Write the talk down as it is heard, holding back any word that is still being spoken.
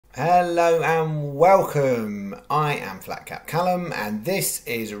Hello and welcome. I am Flat Cap Callum and this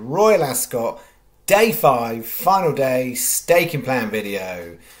is Royal Ascot Day 5 Final Day Staking Plan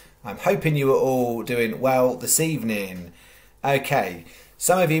video. I'm hoping you are all doing well this evening. Okay,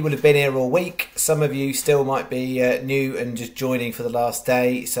 some of you will have been here all week, some of you still might be new and just joining for the last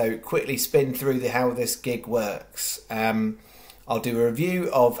day, so quickly spin through how this gig works. I'll do a review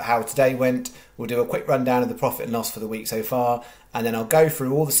of how today went, we'll do a quick rundown of the profit and loss for the week so far, and then I'll go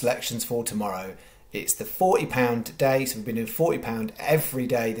through all the selections for tomorrow. It's the £40 day, so we've been doing £40 every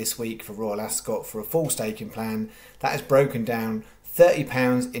day this week for Royal Ascot for a full staking plan. That is broken down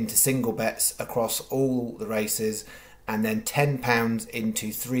 £30 into single bets across all the races, and then £10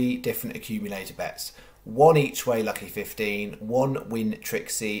 into 3 different accumulator bets. One each way Lucky 15, one win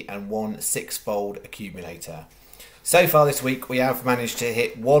Trixie, and one six-fold accumulator. So far this week we have managed to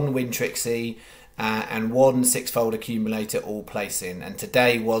hit one win Trixie and one six-fold accumulator all placing, and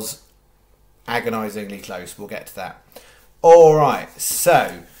today was agonisingly close. We'll get to that. Alright,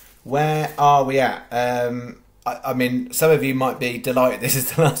 so where are we at? I mean, some of you might be delighted this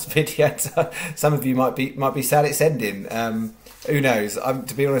is the last video. Some of you might be sad it's ending. Who knows?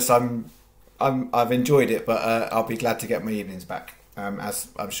 To be honest, I've enjoyed it, but I'll be glad to get my evenings back, as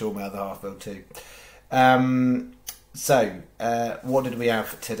I'm sure my other half will too. So what did we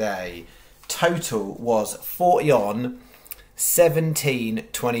have today? Total was 40 on,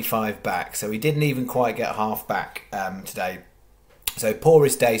 17.25 back. So we didn't even quite get half back today. So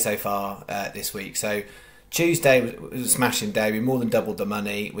poorest day so far this week. So Tuesday was a smashing day. We more than doubled the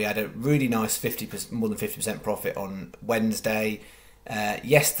money. We had a really nice 50%, more than 50% profit on Wednesday.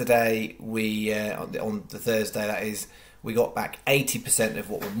 Yesterday we on the Thursday, that is, we got back 80% of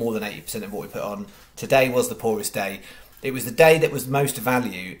what, more than 80% of what we put on. Today was the poorest day. It was the day that was most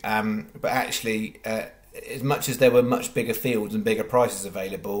value, but actually, as much as there were much bigger fields and bigger prices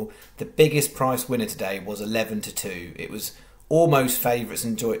available, the biggest price winner today was 11-2. It was almost favourites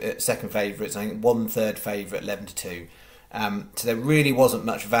and second favourites. I think 1/3 favourite, 11-2. So there really wasn't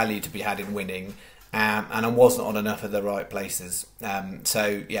much value to be had in winning, and I wasn't on enough of the right places.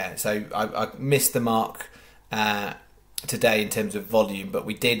 So I missed the mark today in terms of volume, but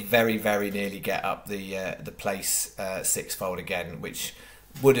we did very nearly get up the place six-fold again, which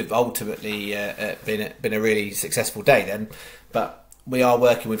would have ultimately been a really successful day then, but we are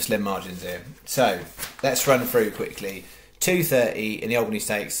working with slim margins here. So let's run through quickly. 2.30 in the Albany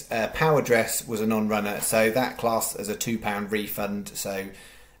Stakes. Power Dress was a non-runner, so that classed as a £2 refund. So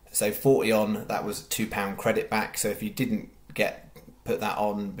 40 on, that was £2 credit back. So if you didn't put that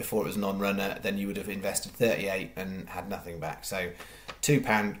on before it was a non-runner, then you would have invested 38 and had nothing back. So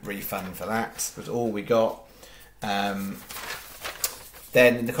 £2 refund for that was all we got. Then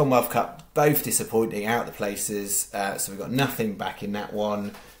in the Commonwealth Cup, both disappointing out the places, so we got nothing back in that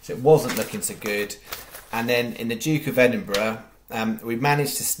one, so it wasn't looking so good. And then in the Duke of Edinburgh, we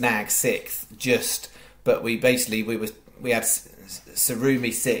managed to snag 6th, but we had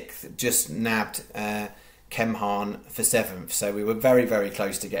Sarumi 6th, just nabbed Kemhan for 7th, so we were very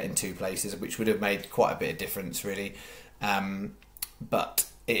close to getting 2 places, which would have made quite a bit of difference really. But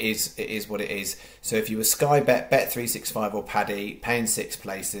it is what it is. So if you were Sky Bet365 or Paddy paying 6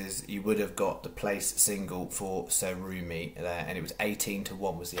 places, you would have got the place single for Sarumi there, and it was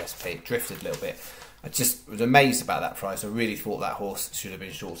 18-1 was the SP. It drifted a little bit. I just was amazed about that price. I really thought that horse should have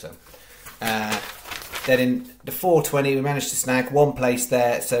been shorter. Then in the 420 we managed to snag 1 place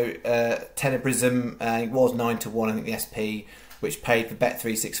there, so Tenebrism, it was 9-1 I think the SP, which paid for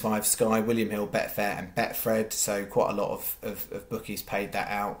Bet365, Sky, William Hill, Betfair and Betfred, so quite a lot of bookies paid that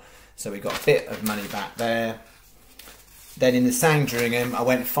out, so we got a bit of money back there. Then in the Sandringham I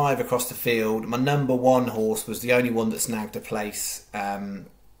went 5 across the field. My number 1 horse was the only one that snagged a place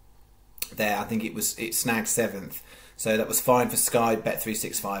there. I think it snagged 7th. So that was fine for Sky,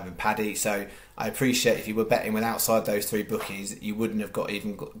 Bet365 and Paddy. So I appreciate if you were betting with outside those 3 bookies, you wouldn't have got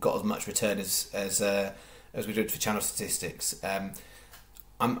as much return as we did for channel statistics.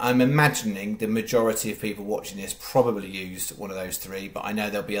 I'm imagining the majority of people watching this probably used one of those 3, but I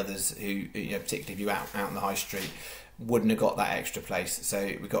know there'll be others who, particularly if you're out in the high street, wouldn't have got that extra place.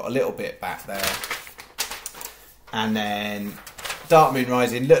 So we got a little bit back there. And then Dark Moon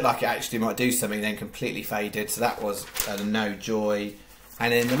Rising looked like it actually might do something, then completely faded, so that was no joy.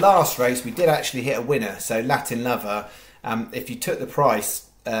 And in the last race we did actually hit a winner, so Latin Lover, if you took the price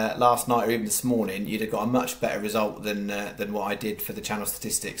last night or even this morning, you'd have got a much better result than what I did for the channel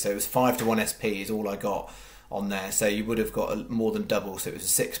statistics. So it was 5-1 SP is all I got on there, so you would have got more than double, so it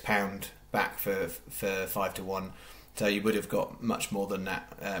was a £6 back for 5-1. So you would have got much more than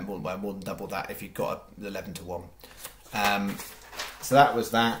that, more than double that if you got the 11-1. So that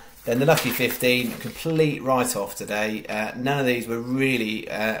was that. Then the Lucky 15, complete write-off today. None of these were really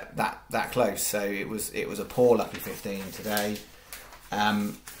that close, so it was a poor Lucky 15 today.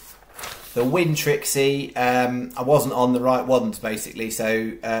 The Win Trixie, I wasn't on the right ones basically,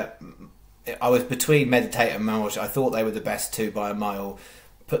 so I was between Meditate and March. I thought they were the best two by a mile.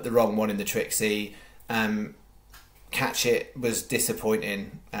 Put the wrong one in the Trixie. Catch It was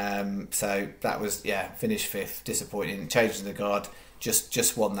disappointing, so that was finished 5th, disappointing. Changing the guard.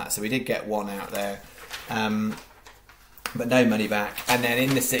 Just won that, so we did get one out there, but no money back. And then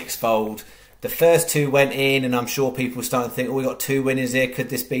in the 6-fold, the first 2 went in, and I'm sure people were starting to think, oh, we got 2 winners here, could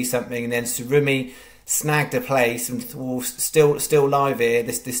this be something? And then Surumi snagged a place, and still live here,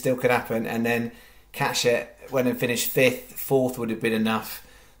 this still could happen. And then Catch It went and finished 5th, 4th would have been enough.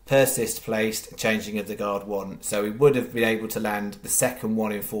 Persist placed, changing of the guard won. So we would have been able to land the second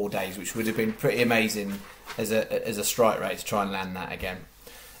one in 4 days, which would have been pretty amazing as a strike rate to try and land that again.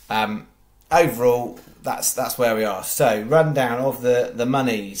 Overall, that's where we are. So rundown of the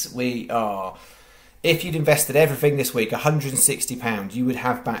monies. We are, if you'd invested everything this week, £160, you would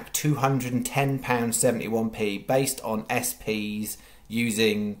have back £210.71p based on SPs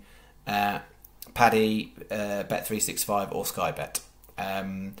using Paddy, Bet365 or Sky Bet.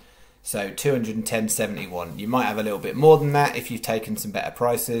 So 210.71. You might have a little bit more than that if you've taken some better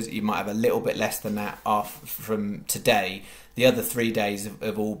prices. You might have a little bit less than that off from today. The other 3 days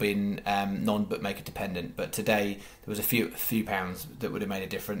have all been non-bookmaker dependent, but today there was a few pounds that would have made a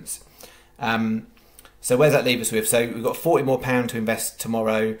difference. So where's that leave us with? So we've got £40 more to invest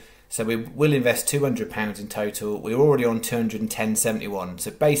tomorrow. So we will invest £200 in total. We're already on 210.71.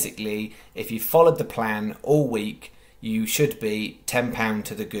 So basically, if you followed the plan all week, you should be £10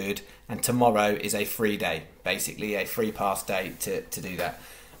 to the good, and tomorrow is a free day, basically a free pass day to do that.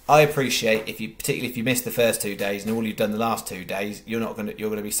 I appreciate particularly if you missed the first 2 days and all you've done the last 2 days, you're going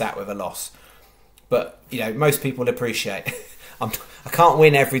to be sat with a loss. But most people appreciate. I can't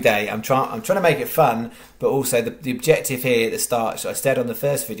win every day. I'm trying to make it fun, but also the objective here at the start, so I said on the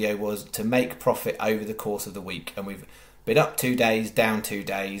first video, was to make profit over the course of the week, and we've been up 2 days, down 2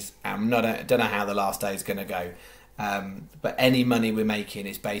 days, and I don't know how the last day is going to go. But any money we're making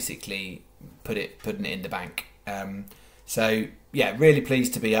is basically putting it in the bank. So yeah, really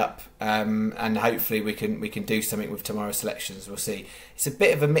pleased to be up, and hopefully we can do something with tomorrow's selections. We'll see. It's a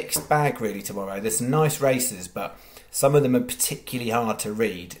bit of a mixed bag really tomorrow. There's some nice races, but some of them are particularly hard to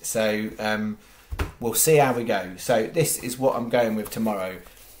read. So we'll see how we go. So this is what I'm going with tomorrow.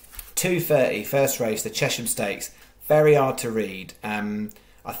 2:30 first race, the Chesham Stakes. Very hard to read.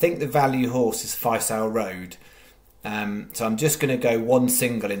 I think the value horse is Faisal Road. So I'm just going to go one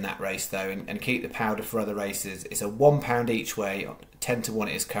single in that race though, and keep the powder for other races. It's a £1 each way, 10 to 1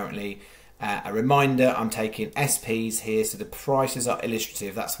 it is currently. A reminder, I'm taking SPs here, so the prices are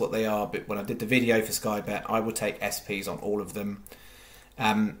illustrative, that's what they are, but when I did the video for Sky Bet, I will take SPs on all of them.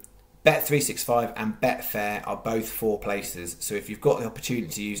 Bet365 and Betfair are both 4 places, so if you've got the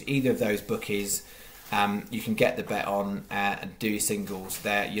opportunity to use either of those bookies, you can get the bet on and do your singles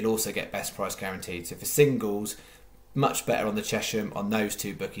there. You'll also get best price guaranteed. So for singles, much better on the Chesham on those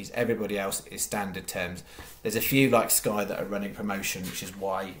 2 bookies. Everybody else is standard terms. There's a few like Sky that are running promotion, which is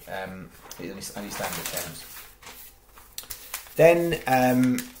why it's only standard terms. Then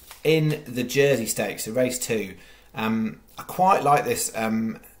in the Jersey Stakes, so race 2, I quite like this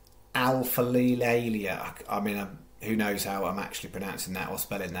Alpha Lilalia. I mean, who knows how I'm actually pronouncing that or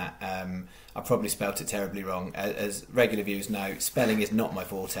spelling that. I probably spelt it terribly wrong. As regular viewers know, spelling is not my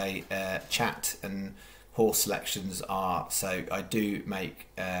forte. Chat and horse selections are, so I do make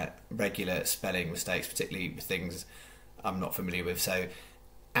regular spelling mistakes, particularly with things I'm not familiar with. So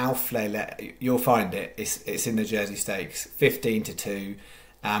Alpha, you'll find it. It's in the Jersey Stakes, 15 to 2,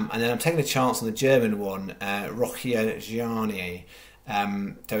 and then I'm taking a chance on the German one, Rocchigiani. So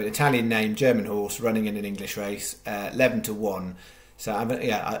an Italian name, German horse, running in an English race, 11 to 1. So I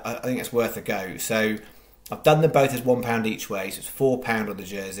think it's worth a go. So I've done them both as £1 each way, so it's £4 on the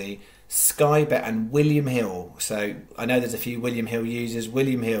Jersey. Sky Bet and William Hill. So I know there's a few William Hill users.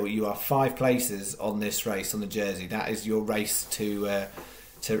 William Hill, you are 5 places on this race on the Jersey. That is your race to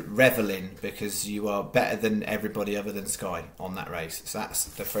revel in, because you are better than everybody other than Sky on that race. So that's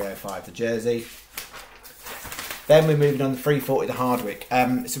the 305, the Jersey. Then we're moving on to 340, the Hardwick.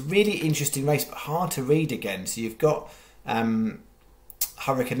 It's a really interesting race, but hard to read again. So you've got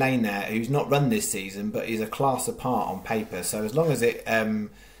Hurricane Lane there, who's not run this season, but is a class apart on paper. So as long as it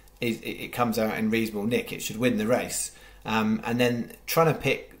comes out in reasonable nick, it should win the race. And then trying to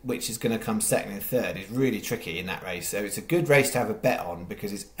pick which is going to come second and third is really tricky in that race. So it's a good race to have a bet on,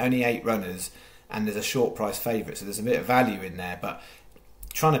 because it's only 8 runners, and there's a short price favourite, so there's a bit of value in there, but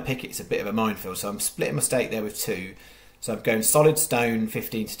trying to pick it's a bit of a minefield. So I'm splitting my stake there with 2. So I'm going Solid Stone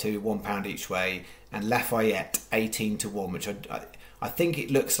 15-2, £1 each way, and Lafayette 18-1, which I think it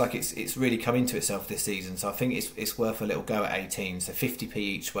looks like it's really come into itself this season. So I think it's worth a little go at 18. So 50p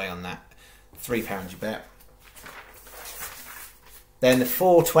each way on that, £3 you bet. Then the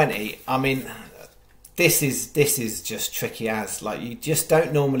 420. I mean, this is just tricky as, like, you just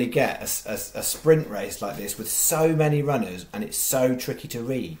don't normally get a sprint race like this with so many runners, and it's so tricky to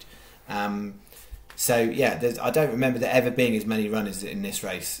read. So yeah, I don't remember there ever being as many runners in this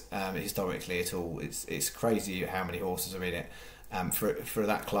race historically at all. It's crazy how many horses are in it for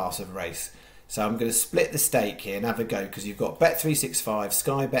that class of race. So I'm going to split the stake here and have a go, because you've got Bet365,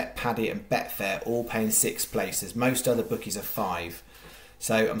 Sky Bet, Paddy and Betfair all paying 6 places. Most other bookies are 5.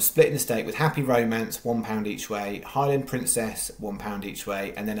 So I'm splitting the stake with Happy Romance, £1 each way, Highland Princess, £1 each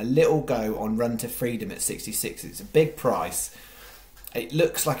way, and then a little go on Run to Freedom at 66. It's a big price. It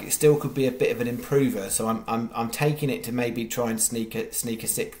looks like it still could be a bit of an improver, so I'm taking it to maybe try and sneak a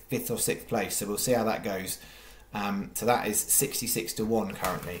 5th or 6th place. So we'll see how that goes. So that is 66-1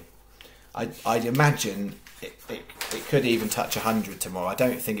 currently. I'd imagine it could even touch 100 tomorrow. I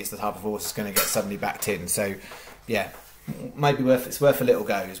don't think it's the type of horse that's going to get suddenly backed in. So yeah, maybe it's worth a little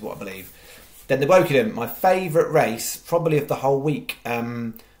go is what I believe. Then the Wokingham, my favourite race probably of the whole week.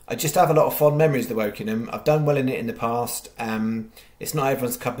 I just have a lot of fond memories of the Wokingham. I've done well in it in the past. It's not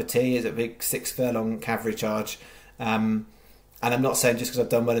everyone's cup of tea. It's a big 6 furlong cavalry charge. And I'm not saying just because I've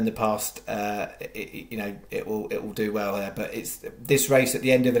done well in the past, it will do well there. But it's this race at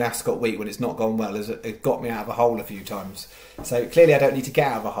the end of an Ascot week when it's not gone well has got me out of a hole a few times. So clearly I don't need to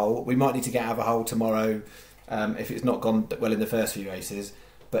get out of a hole. We might need to get out of a hole tomorrow if it's not gone well in the first few races.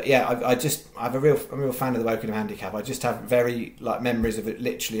 But yeah, I'm a real fan of the Wokingham handicap. I just have very memories of it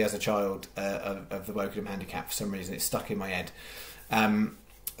literally as a child of the Wokingham handicap. For some reason, it's stuck in my head.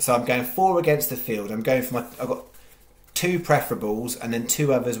 So I'm going 4 against the field. I've got 2 preferables and then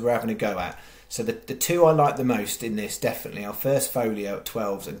 2 others we're having a go at. So the 2 I like the most in this definitely are First Folio at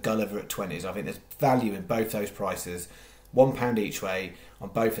 12s and Gulliver at 20s. I think there's value in both those prices. £1 each way on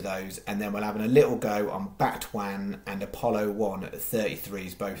both of those, and then we're having a little go on Batwan and Apollo 1 at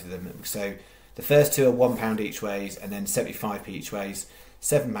 33s, both of them. So the first 2 are £1 each ways, and then 75p each ways,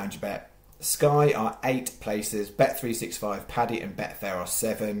 £7 you bet. Sky are 8 places, Bet365, Paddy and Betfair are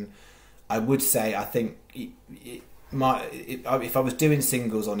 7. I would say I think if I was doing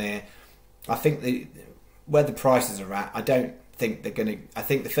singles on here, I think where the prices are at, I don't think they're going to. I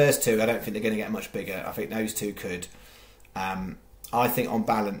think the first 2, I don't think they're going to get much bigger. I think those 2 could. I think on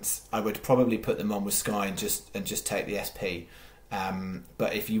balance, I would probably put them on with Sky and just take the SP.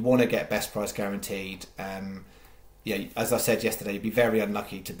 But if you want to get best price guaranteed, as I said yesterday, you'd be very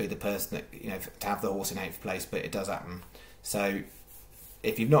unlucky to be the person that to have the horse in 8th place, but it does happen. So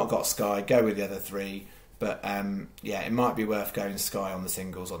if you've not got Sky, go with the other 3. But it might be worth going Sky on the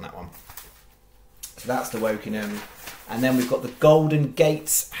singles on that one. So that's the Wokingham. And then we've got the Golden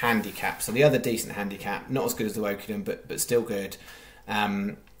Gates handicap. So the other decent handicap, not as good as the Wokingham, but still good.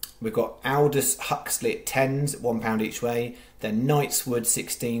 We've got Aldous Huxley at 10s, £1 each way. Then Knightswood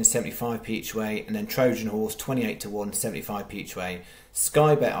 16, 75p each way. And then Trojan Horse 28-1, 75p each way.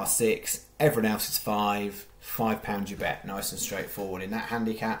 Sky Bet are 6. Everyone else is 5. £5 you bet. Nice and straightforward in that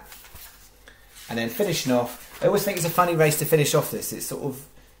handicap. And then finishing off, I always think it's a funny race to finish off this.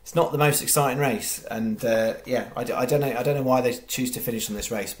 It's not the most exciting race, and I don't know why they choose to finish on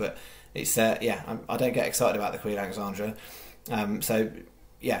this race, but it's I don't get excited about the Queen Alexandra.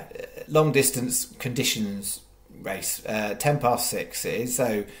 Long distance conditions race, 6 it is.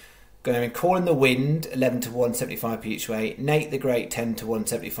 So going in Call in the Wind 11-1, 75p each way. Nate the Great 10-1,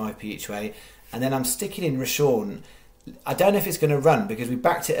 75p each way, and then I'm sticking in Rashawn. I don't know if it's going to run because we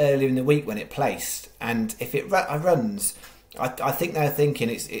backed it earlier in the week when it placed, and if it runs. I think they're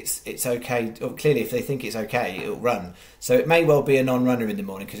thinking it's okay. Or clearly, if they think it's okay, it'll run. So it may well be a non-runner in the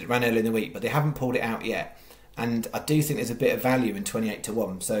morning because it ran early in the week, but they haven't pulled it out yet. And I do think there's a bit of value in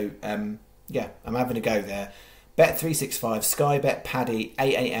 28-1. So I'm having a go there. Bet365, Sky Bet, Paddy,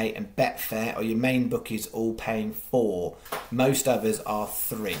 888, and Betfair are your main bookies, all paying 4. Most others are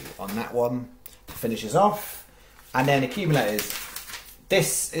 3 on that one. Finishes off, and then accumulators.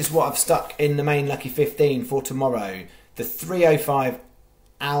 This is what I've stuck in the main lucky 15 for tomorrow. The 305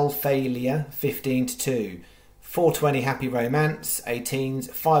 Alphalia 15-2, 420 Happy Romance 18s,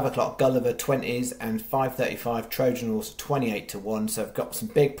 5 o'clock Gulliver 20s, and 535 Trojan Horse 28-1. So I've got some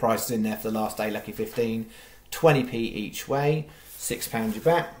big prices in there for the last day lucky 15, 20p each way, £6 you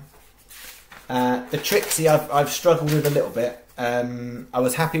bet. The Trixie I've struggled with a little bit. I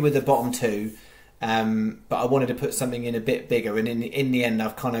was happy with the bottom 2. but I wanted to put something in a bit bigger, and in the end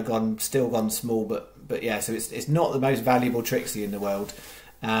I've kind of still gone small, but yeah, so it's not the most valuable Trixie in the world,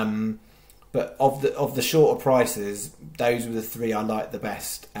 but of the shorter prices, those were the three I liked the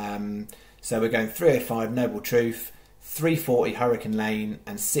best. So we're going 305 Noble Truth, 340 Hurricane Lane,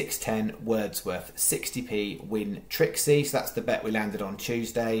 and 610 Wordsworth. 60p win Trixie, so that's the bet we landed on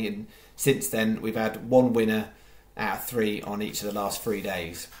Tuesday, and since then we've had one winner out of 3 on each of the last 3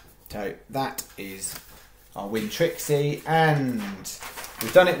 days. So that is our win Trixie, and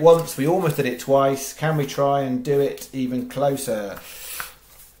we've done it once, we almost did it twice. Can we try and do it even closer?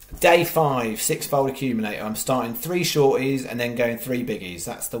 Day 5, 6-fold accumulator. I'm starting 3 shorties and then going 3 biggies.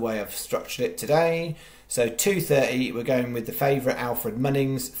 That's the way I've structured it today. So 230, we're going with the favourite Alfred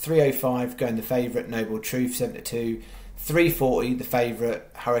Munnings. 305, going the favourite Noble Truth, 7-2. 340, the favourite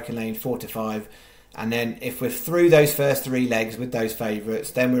Hurricane Lane, 4-5. And then if we're through those first 3 legs with those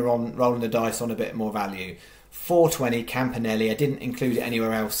favourites, then we're on rolling the dice on a bit more value. 420 Campanelli. I didn't include it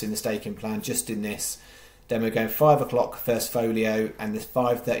anywhere else in the staking plan, just in this. Then we're going 5 o'clock First Folio and the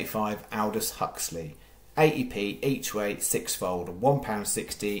 5.35 Aldous Huxley. 80p each way, 6-fold,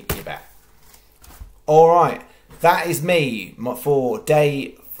 £1.60 you bet. Alright, that is me for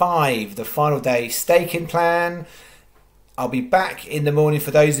day 5, the final day staking plan. I'll be back in the morning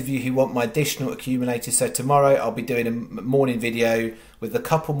for those of you who want my additional accumulators. So tomorrow I'll be doing a morning video with a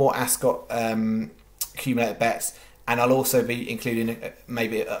couple more Ascot accumulator bets. And I'll also be including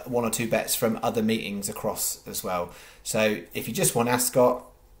maybe 1 or 2 bets from other meetings across as well. So if you just want Ascot,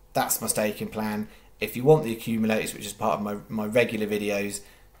 that's my staking plan. If you want the accumulators, which is part of my regular videos,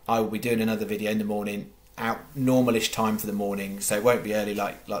 I will be doing another video in the morning, out normalish time for the morning. So it won't be early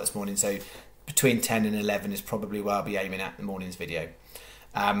like this morning. So between 10 and 11 is probably where I'll be aiming at the morning's video.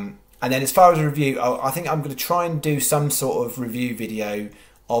 And then as far as a review, I think I'm going to try and do some sort of review video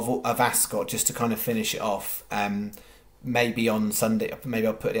of Ascot, just to kind of finish it off, maybe on Sunday. Maybe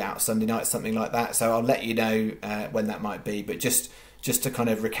I'll put it out Sunday night, something like that. So I'll let you know when that might be. But just to kind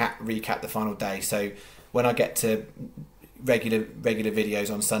of recap the final day. So when I get to regular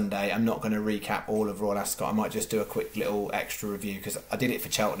videos on Sunday, I'm not going to recap all of Royal Ascot. I might just do a quick little extra review because I did it for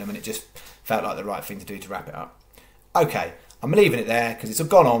Cheltenham and it just felt like the right thing to do to wrap it up. Okay, I'm leaving it there because it's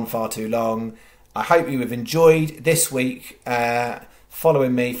gone on far too long. I hope you have enjoyed this week.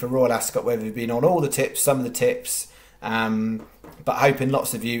 Following me for Royal Ascot, whether you've been on all the tips, some of the tips, but hoping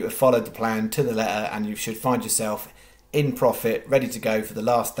lots of you have followed the plan to the letter and you should find yourself in profit, ready to go for the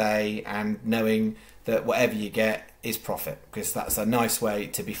last day, and knowing that whatever you get is profit, because that's a nice way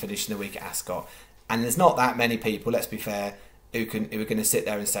to be finishing the week at Ascot. And there's not that many people, let's be fair, who are going to sit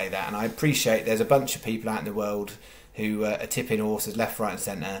there and say that. And I appreciate there's a bunch of people out in the world who are tipping horses left, right and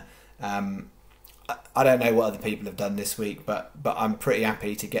centre. I don't know what other people have done this week, but I'm pretty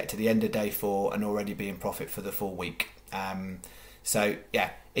happy to get to the end of day 4 and already be in profit for the full week. So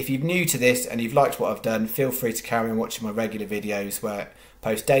yeah, if you're new to this and you've liked what I've done, feel free to carry on watching my regular videos where I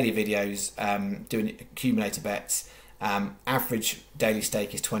post daily videos doing accumulator bets. Average daily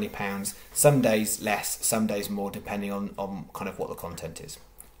stake is £20. Some days less, some days more, depending on kind of what the content is.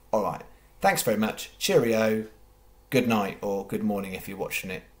 Alright, thanks very much. Cheerio. Good night or good morning if you're watching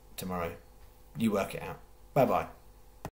it tomorrow. You work it out. Bye bye.